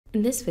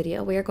In this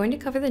video, we are going to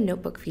cover the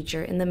Notebook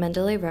feature in the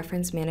Mendeley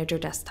Reference Manager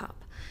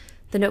desktop.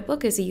 The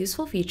Notebook is a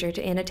useful feature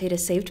to annotate a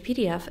saved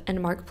PDF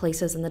and mark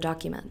places in the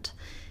document.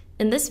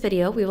 In this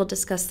video, we will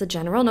discuss the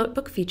general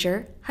Notebook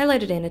feature,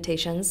 highlighted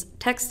annotations,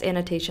 text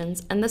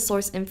annotations, and the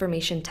Source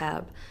Information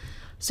tab.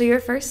 So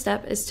your first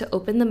step is to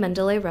open the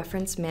Mendeley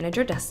Reference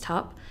Manager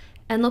desktop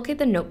and locate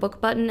the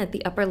Notebook button at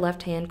the upper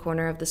left-hand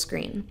corner of the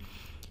screen.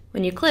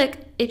 When you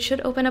click, it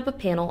should open up a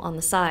panel on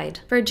the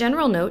side. For a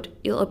general note,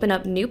 you'll open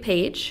up New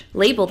Page,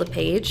 label the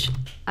page.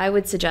 I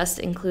would suggest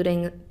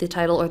including the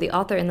title or the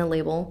author in the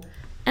label,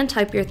 and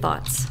type your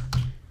thoughts.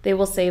 They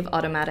will save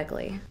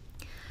automatically.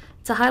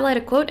 To highlight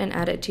a quote and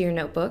add it to your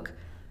notebook,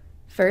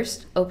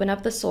 first open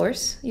up the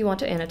source you want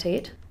to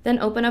annotate, then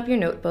open up your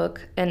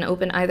notebook and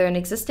open either an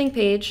existing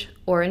page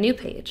or a new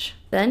page.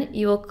 Then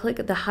you will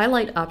click the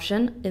highlight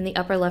option in the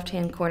upper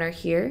left-hand corner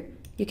here.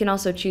 You can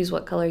also choose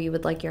what color you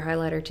would like your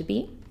highlighter to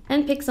be,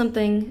 and pick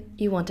something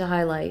you want to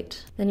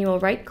highlight. Then you will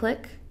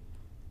right-click,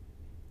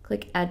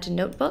 click Add to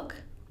Notebook,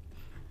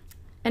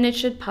 and it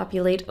should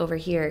populate over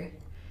here.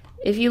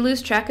 If you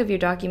lose track of your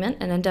document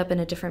and end up in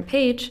a different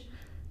page,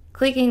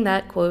 clicking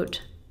that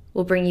quote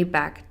will bring you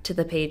back to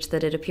the page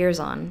that it appears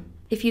on.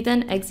 If you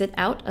then exit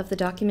out of the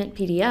document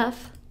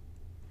PDF,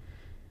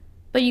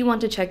 but you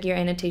want to check your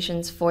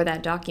annotations for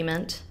that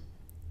document,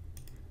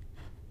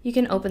 you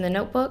can open the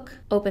notebook,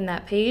 open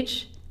that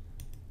page,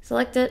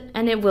 select it,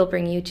 and it will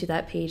bring you to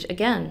that page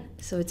again.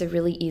 So it's a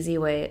really easy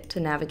way to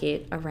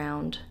navigate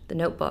around the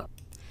notebook.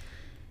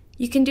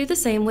 You can do the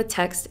same with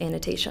text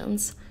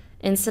annotations.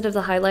 Instead of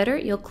the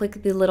highlighter, you'll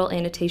click the little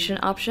annotation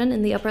option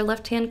in the upper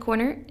left-hand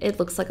corner. It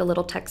looks like a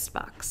little text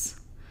box.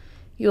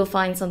 You'll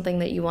find something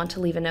that you want to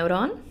leave a note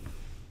on,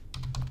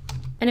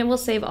 and it will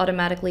save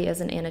automatically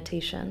as an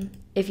annotation.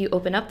 If you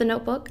open up the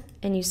notebook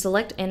and you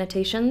select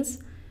Annotations,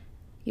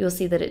 you will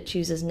see that it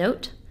chooses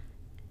Note,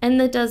 and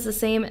it does the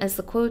same as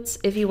the quotes.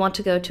 If you want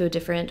to go to a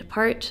different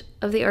part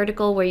of the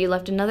article where you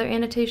left another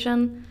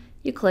annotation,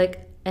 you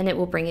click and it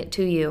will bring it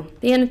to you.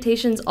 The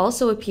annotations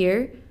also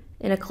appear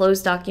in a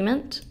closed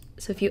document.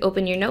 So if you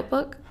open your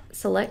notebook,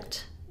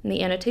 select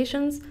the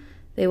annotations,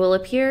 they will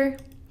appear.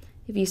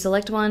 If you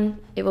select one,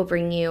 it will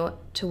bring you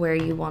to where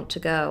you want to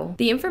go.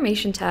 The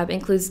Information tab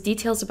includes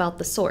details about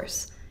the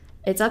source.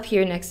 It's up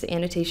here next to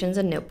Annotations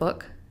and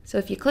Notebook. So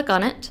if you click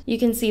on it, you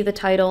can see the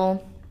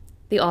title,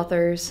 the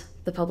authors,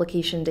 the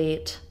publication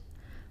date,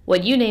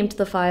 what you named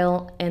the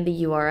file, and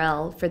the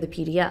URL for the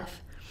PDF.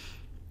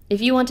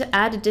 If you want to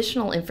add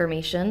additional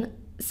information,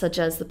 such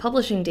as the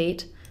publishing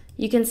date,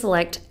 you can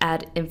select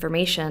Add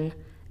Information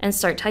and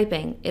start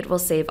typing. It will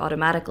save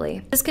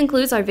automatically. This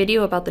concludes our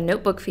video about the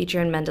Notebook feature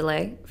in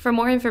Mendeley. For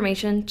more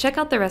information, check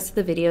out the rest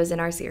of the videos in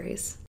our series.